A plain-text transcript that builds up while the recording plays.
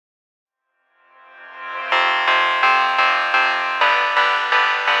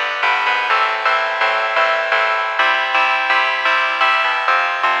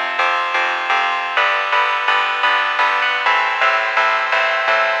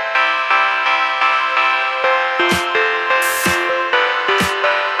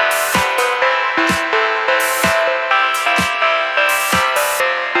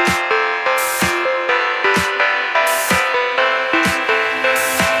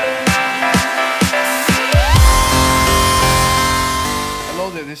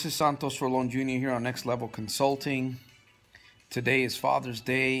there, this is Santos Rolon Jr. here on Next Level Consulting. Today is Father's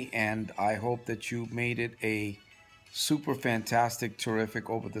Day, and I hope that you made it a super fantastic,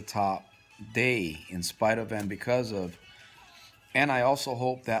 terrific, over-the-top day in spite of and because of. And I also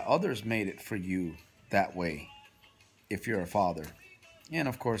hope that others made it for you that way, if you're a father. And,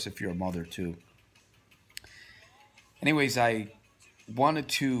 of course, if you're a mother, too. Anyways, I wanted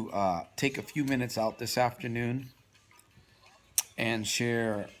to take a few minutes out this afternoon and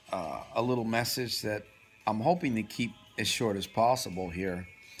share a little message that I'm hoping to keep as short as possible here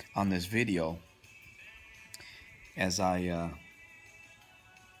on this video as I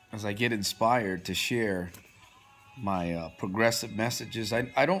get inspired to share my progressive messages.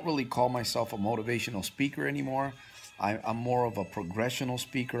 I don't really call myself a motivational speaker anymore. I'm more of a progressional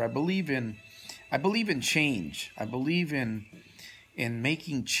speaker. I believe in change. I believe in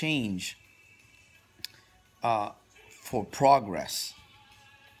making change for progress.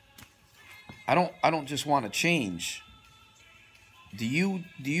 I don't just want to change. Do you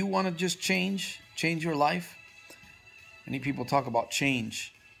want to just change your life? Many people talk about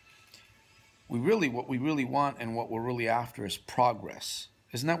change. What we really want and what we're really after is progress.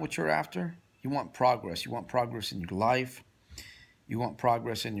 Isn't that what you're after? You want progress. You want progress in your life. You want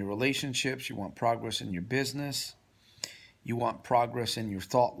progress in your relationships. You want progress in your business. You want progress in your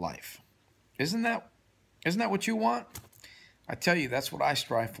thought life. Isn't that what you want? I tell you, that's what I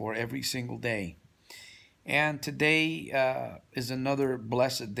strive for every single day. And today is another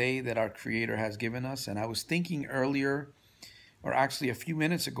blessed day that our Creator has given us. And I was thinking earlier, or actually a few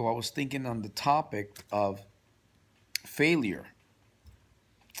minutes ago, I was thinking on the topic of failure.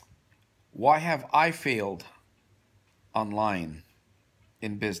 Why have I failed online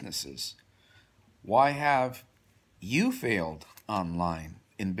in businesses? Why have you failed online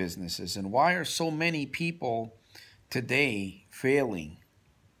in businesses? And why are so many people today failing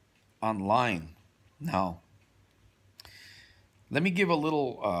online? Now, let me give a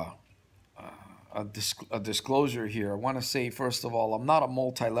little a disclosure here. I want to say, first of all, I'm not a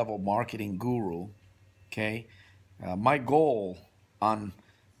multi-level marketing guru, okay? My goal on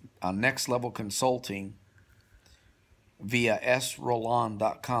Next Level Consulting via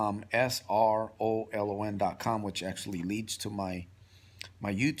srolon.com, SROLON.com, which actually leads to my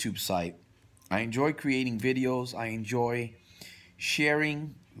YouTube site. I enjoy creating videos. I enjoy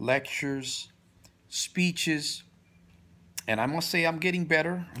sharing lectures, speeches, and I must say I'm getting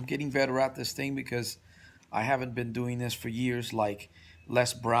better. I'm getting better at this thing because I haven't been doing this for years like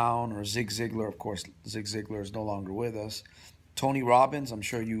Les Brown or Zig Ziglar. Of course, Zig Ziglar is no longer with us. Tony Robbins, I'm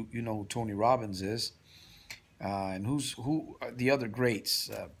sure you know who Tony Robbins is. And who the other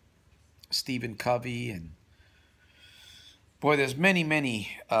greats, Stephen Covey, and boy, there's many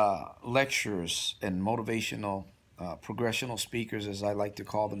lecturers and motivational progressional speakers, as I like to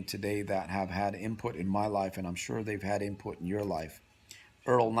call them today, that have had input in my life, and I'm sure they've had input in your life.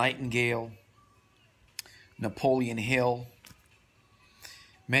 Earl Nightingale, Napoleon Hill,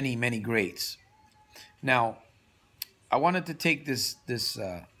 many greats. Now, I wanted to take this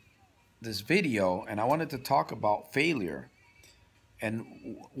video, and I wanted to talk about failure and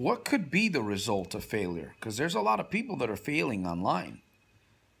what could be the result of failure, because there's a lot of people that are failing online.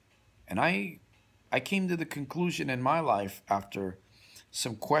 And I came to the conclusion in my life after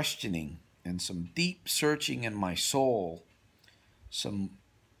some questioning and some deep searching in my soul, some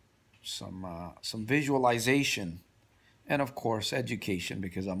visualization, and of course education,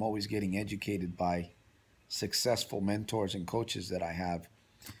 because I'm always getting educated by successful mentors and coaches that I have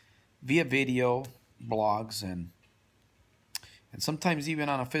via video, blogs, and sometimes even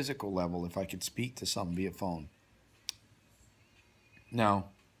on a physical level if I could speak to some via phone. Now,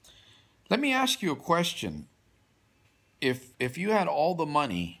 let me ask you a question. If you had all the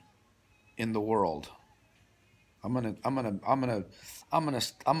money in the world, I'm gonna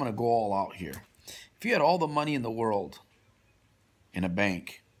go all out here. If you had all the money in the world in a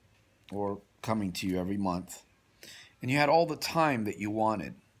bank or coming to you every month, and you had all the time that you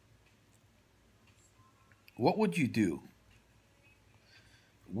wanted, what would you do?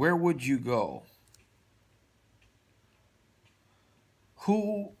 Where would you go?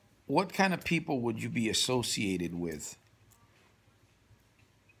 What kind of people would you be associated with?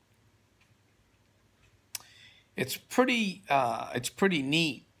 It's pretty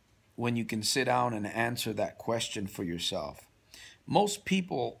neat when you can sit down and answer that question for yourself. Most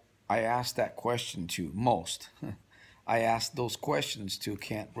people I ask that question to, I ask those questions to,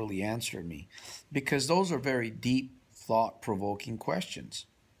 can't really answer me, because those are very deep, thought-provoking questions.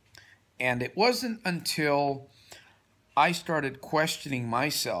 And it wasn't until I started questioning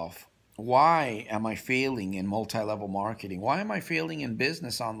myself why am I failing in multi-level marketing? Why am I failing in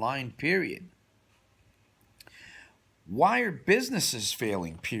business online, period? Why are businesses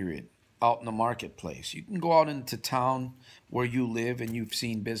failing, period, out in the marketplace? You can go out into town where you live and you've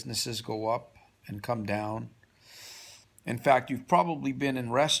seen businesses go up and come down. In fact, you've probably been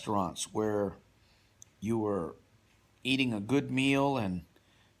in restaurants where you were eating a good meal and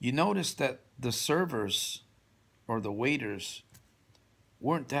you noticed that the servers or the waiters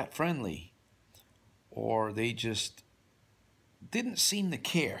weren't that friendly, or they just didn't seem to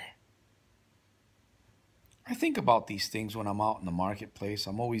care. I think about these things when I'm out in the marketplace.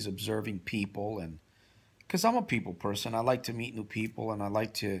 I'm always observing people, and because I'm a people person, I like to meet new people, and I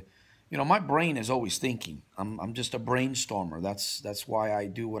like to, my brain is always thinking. I'm just a brainstormer. That's why I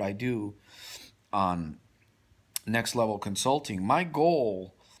do what I do on Next Level Consulting. My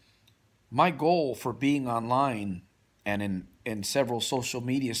goal for being online and in several social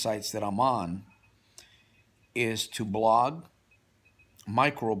media sites that I'm on is to blog,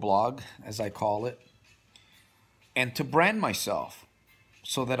 microblog as I call it, and to brand myself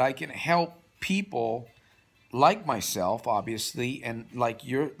so that I can help people like myself, obviously, and like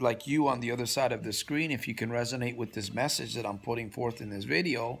you on the other side of the screen, if you can resonate with this message that I'm putting forth in this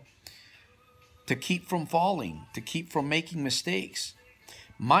video, to keep from falling, to keep from making mistakes.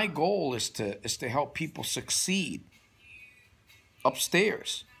 My goal is to help people succeed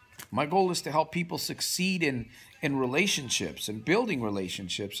upstairs. My goal is to help people succeed in relationships and building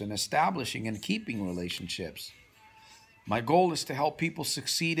relationships and establishing and keeping relationships. My goal is to help people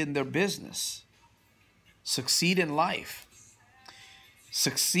succeed in their business, succeed in life,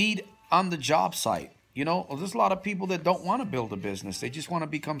 succeed on the job site. There's a lot of people that don't want to build a business. They just want to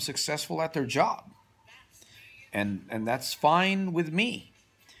become successful at their job. And that's fine with me.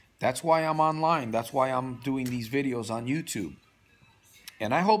 That's why I'm online. That's why I'm doing these videos on YouTube.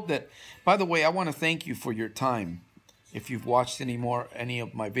 And I hope that, by the way, I want to thank you for your time. If you've watched any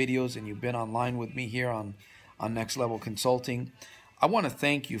of my videos and you've been online with me here on Next Level Consulting, I want to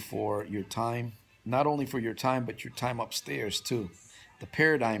thank you for your time. Not only for your time, but your time upstairs too, the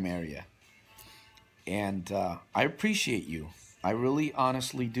Paradigm area. And I appreciate you. I really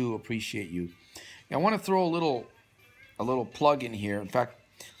honestly do appreciate you. And I want to throw a little plug in here. In fact,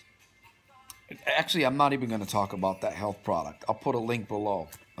 actually, I'm not even going to talk about that health product. I'll put a link below.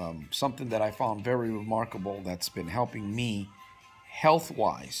 Something that I found very remarkable that's been helping me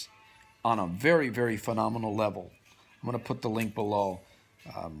health-wise on a very, very phenomenal level. I'm going to put the link below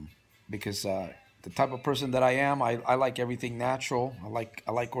because the type of person that I am, I like everything natural.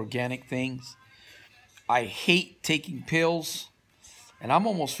 I like organic things. I hate taking pills, and I'm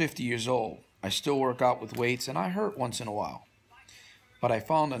almost 50 years old. I still work out with weights, and I hurt once in a while. But I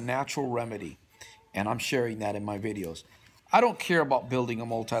found a natural remedy, and I'm sharing that in my videos. I don't care about building a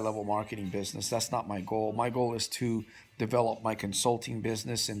multi-level marketing business. That's not my goal. My goal is to develop my consulting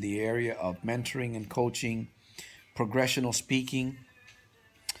business in the area of mentoring and coaching, progressional speaking,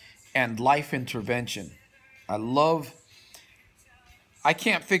 and life intervention. I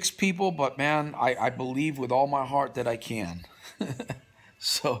can't fix people, but man, I believe with all my heart that I can.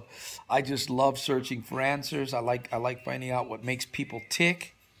 So I just love searching for answers. I like finding out what makes people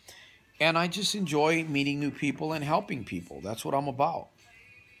tick. And I just enjoy meeting new people and helping people. That's what I'm about.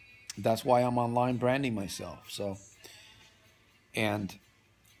 That's why I'm online branding myself. And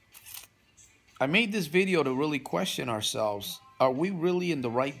I made this video to really question ourselves. Are we really in the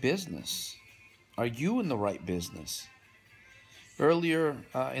right business? Are you in the right business? Earlier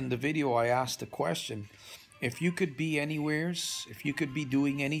in the video, I asked the question, if you could be anywheres, if you could be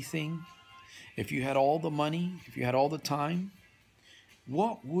doing anything, if you had all the money, if you had all the time,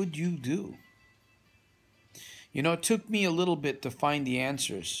 what would you do? It took me a little bit to find the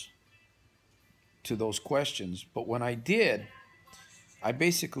answers to those questions, but when I did, I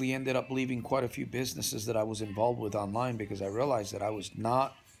basically ended up leaving quite a few businesses that I was involved with online because I realized that I was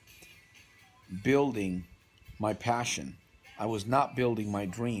not building my passion. I was not building my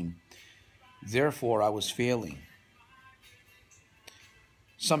dream. Therefore, I was failing.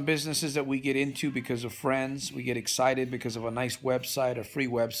 Some businesses that we get into because of friends, we get excited because of a nice website, a free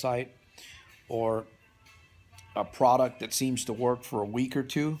website, or a product that seems to work for a week or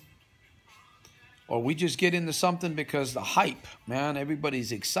two. Or we just get into something because the hype, man,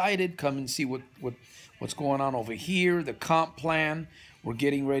 everybody's excited. Come and see what's going on over here, the comp plan. We're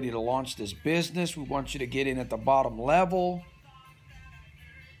getting ready to launch this business. We want you to get in at the bottom level.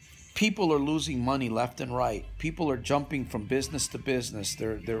 People are losing money left and right. People are jumping from business to business.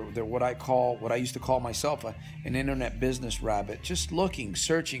 They're what I used to call myself an internet business rabbit, just looking,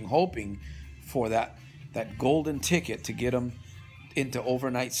 searching, hoping for that golden ticket to get them into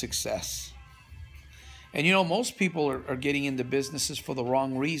overnight success. And you know, most people are getting into businesses for the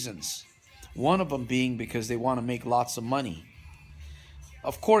wrong reasons. One of them being because they want to make lots of money.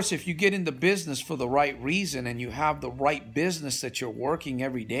 Of course, if you get into business for the right reason and you have the right business that you're working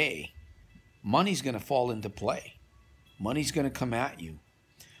every day, money's going to fall into play. Money's going to come at you.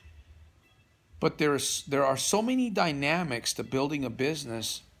 But there are so many dynamics to building a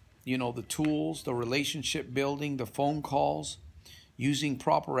business. You know, the tools, the relationship building, the phone calls, using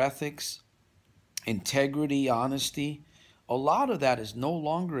proper ethics, integrity, honesty. A lot of that is no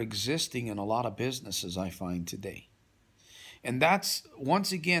longer existing in a lot of businesses, I find today. And that's,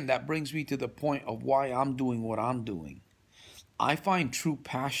 once again, that brings me to the point of why I'm doing what I'm doing. I find true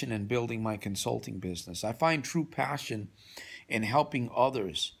passion in building my consulting business. I find true passion in helping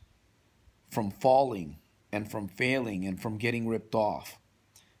others from falling and from failing and from getting ripped off.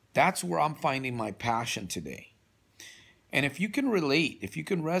 That's where I'm finding my passion today. And if you can relate, if you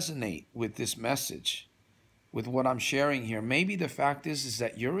can resonate with this message, with what I'm sharing here, maybe the fact is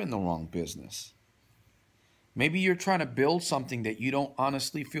that you're in the wrong business. Maybe you're trying to build something that you don't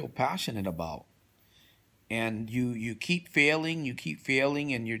honestly feel passionate about. And you keep failing,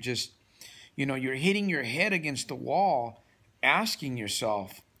 and you're just, you know, you're hitting your head against the wall, asking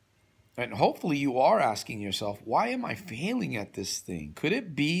yourself, and hopefully you are asking yourself, why am I failing at this thing? Could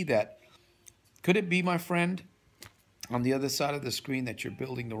it be, my friend, on the other side of the screen, that you're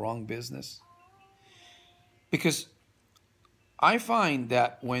building the wrong business? Because I find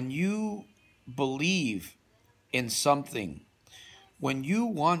that when you believe in something, when you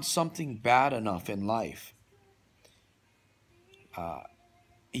want something bad enough in life,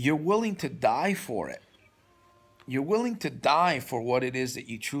 you're willing to die for it. You're willing to die for what it is that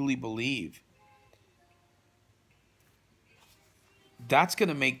you truly believe. That's going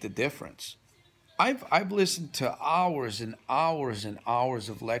to make the difference. I've listened to hours and hours and hours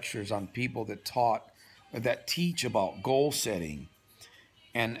of lectures on people that teach about goal setting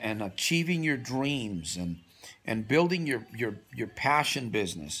and achieving your dreams and building your passion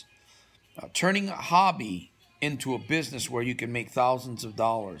business, turning a hobby into a business where you can make thousands of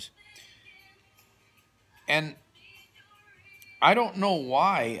dollars. And I don't know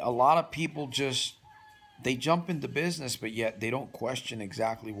why a lot of people they jump into business, but yet they don't question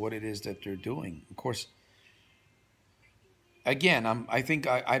exactly what it is that they're doing. Of course, again, I think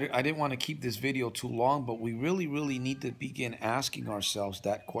I didn't want to keep this video too long, but we really, really need to begin asking ourselves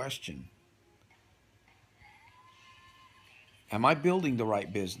that question. Am I building the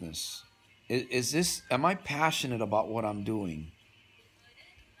right business? Am I passionate about what I'm doing?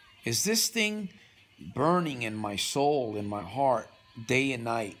 Is this thing burning in my soul, in my heart, day and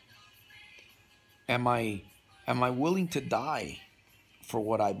night? Am I willing to die for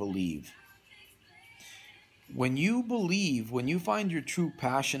what I believe? When you believe, when you find your true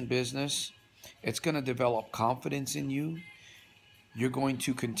passion business, it's going to develop confidence in you. You're going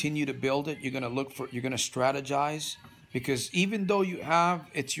to continue to build it. You're going to strategize, because even though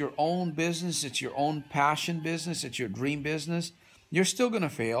it's your own business, it's your own passion business, it's your dream business, you're still going to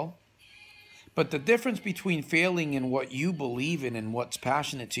fail. But the difference between failing in what you believe in and what's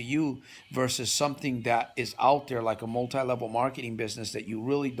passionate to you versus something that is out there like a multi-level marketing business that you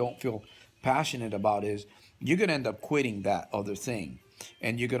really don't feel passionate about is you're going to end up quitting that other thing.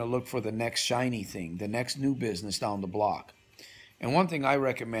 And you're going to look for the next shiny thing, the next new business down the block. And one thing I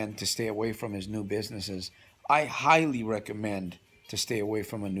recommend to stay away from is new businesses. I highly recommend to stay away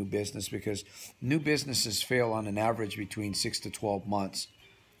from a new business, because new businesses fail on an average between 6 to 12 months.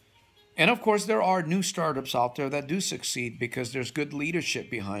 And of course, there are new startups out there that do succeed because there's good leadership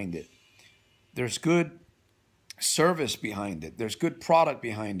behind it. There's good service behind it. There's good product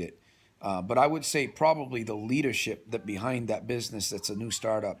behind it. But I would say probably the leadership that behind that business that's a new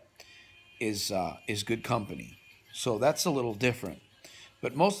startup is good company. So that's a little different.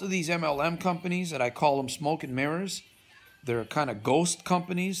 But most of these MLM companies, that I call them smoke and mirrors, they're kind of ghost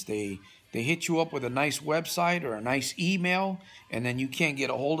companies. They hit you up with a nice website or a nice email, and then you can't get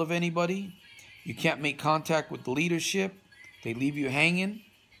a hold of anybody. You can't make contact with the leadership. They leave you hanging.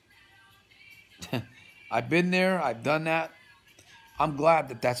 I've been there. I've done that. I'm glad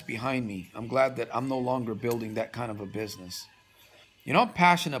that that's behind me. I'm glad that I'm no longer building that kind of a business. You know, I'm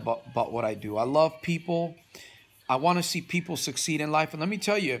passionate about what I do. I love people. I want to see people succeed in life. And let me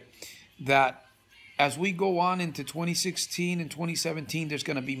tell you that as we go on into 2016 and 2017, there's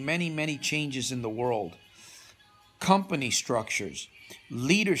going to be many, many changes in the world. Company structures,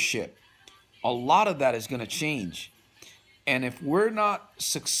 leadership, a lot of that is going to change. And if we're not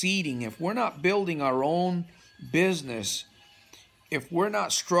succeeding, if we're not building our own business if we're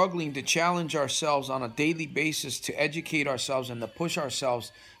not struggling to challenge ourselves on a daily basis, to educate ourselves and to push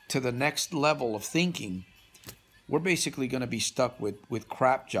ourselves to the next level of thinking, we're basically going to be stuck with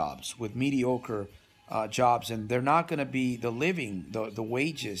crap jobs, with mediocre jobs, and they're not going to be the living, the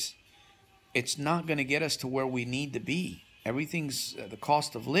wages. It's not going to get us to where we need to be. Everything's the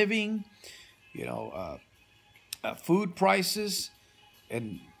cost of living, you know, food prices,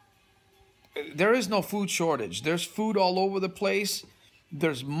 and there is no food shortage. There's food all over the place.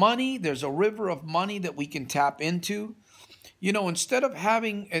 There's money. There's a river of money that we can tap into. You know, instead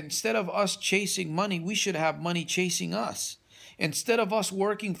of us chasing money, we should have money chasing us. Instead of us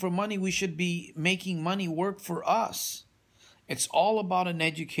working for money, we should be making money work for us. It's all about an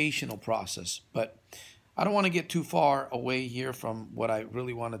educational process. But I don't want to get too far away here from what I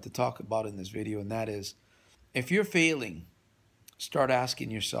really wanted to talk about in this video, and that is, if you're failing, start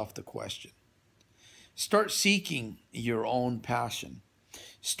asking yourself the question. Start seeking your own passion.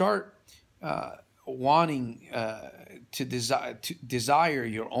 Start wanting to desire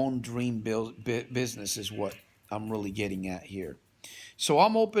your own dream business is what I'm really getting at here. So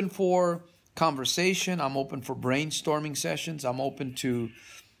I'm open for conversation. I'm open for brainstorming sessions. I'm open to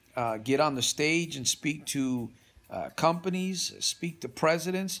get on the stage and speak to companies, speak to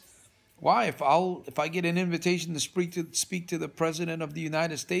presidents. Why? If I get an invitation to speak to the President of the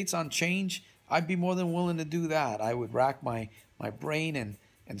United States on change, I'd be more than willing to do that. I would rack my brain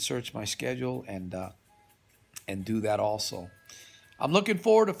and search my schedule and do that also. I'm looking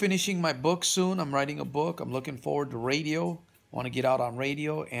forward to finishing my book soon. I'm writing a book. I'm looking forward to radio. I want to get out on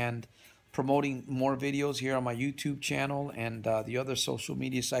radio and promoting more videos here on my YouTube channel and the other social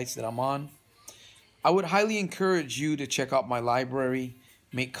media sites that I'm on. I would highly encourage you to check out my library,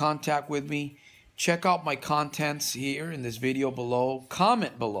 make contact with me, check out my contents here in this video below,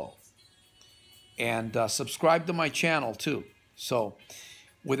 comment below, and subscribe to my channel too. So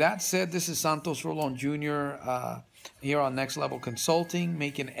with that said, this is Santos Rolon Jr. Here on Next Level Consulting,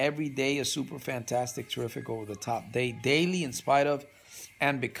 making every day a super fantastic, terrific, over the top day, daily, in spite of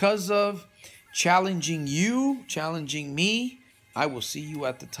and because of, challenging you, challenging me. I will see you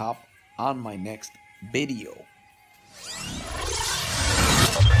at the top on my next video.